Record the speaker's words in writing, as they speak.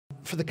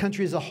For the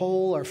country as a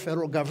whole, our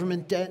federal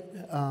government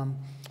debt,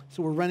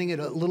 so we're running at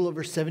a little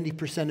over 70%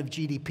 of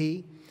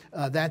GDP.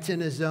 That's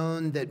in a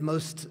zone that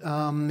most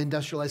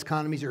industrialized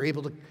economies are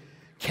able to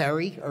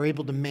carry, are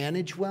able to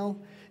manage well.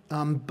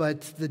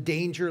 But the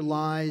danger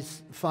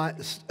lies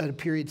at a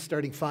period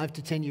starting 5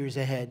 to 10 years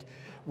ahead,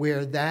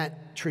 where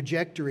that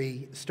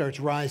trajectory starts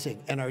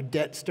rising and our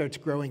debt starts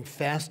growing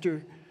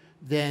faster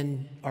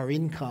than our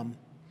income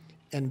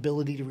and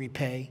ability to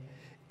repay.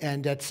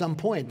 And at some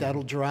point,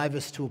 that'll drive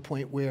us to a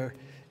point where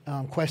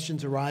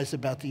questions arise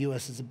about the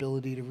U.S.'s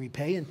ability to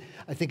repay. And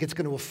I think it's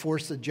going to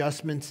force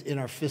adjustments in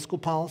our fiscal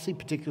policy,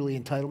 particularly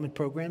entitlement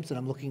programs. And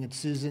I'm looking at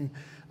Susan,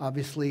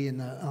 obviously, in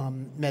the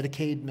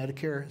Medicaid,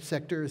 Medicare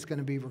sector is going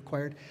to be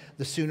required.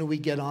 The sooner we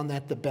get on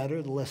that, the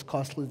better, the less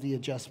costly the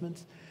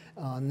adjustments.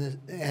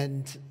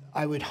 And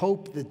I would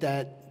hope that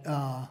that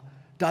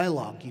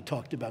dialogue you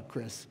talked about,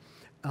 Chris,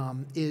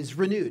 is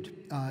renewed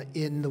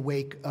in the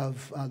wake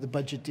of the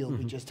budget deal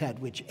we just had,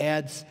 which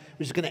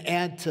is going to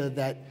add to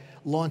that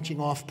launching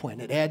off point.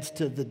 It adds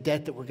to the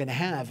debt that we're going to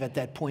have at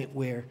that point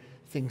where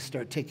things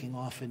start taking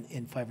off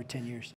in 5 or 10 years.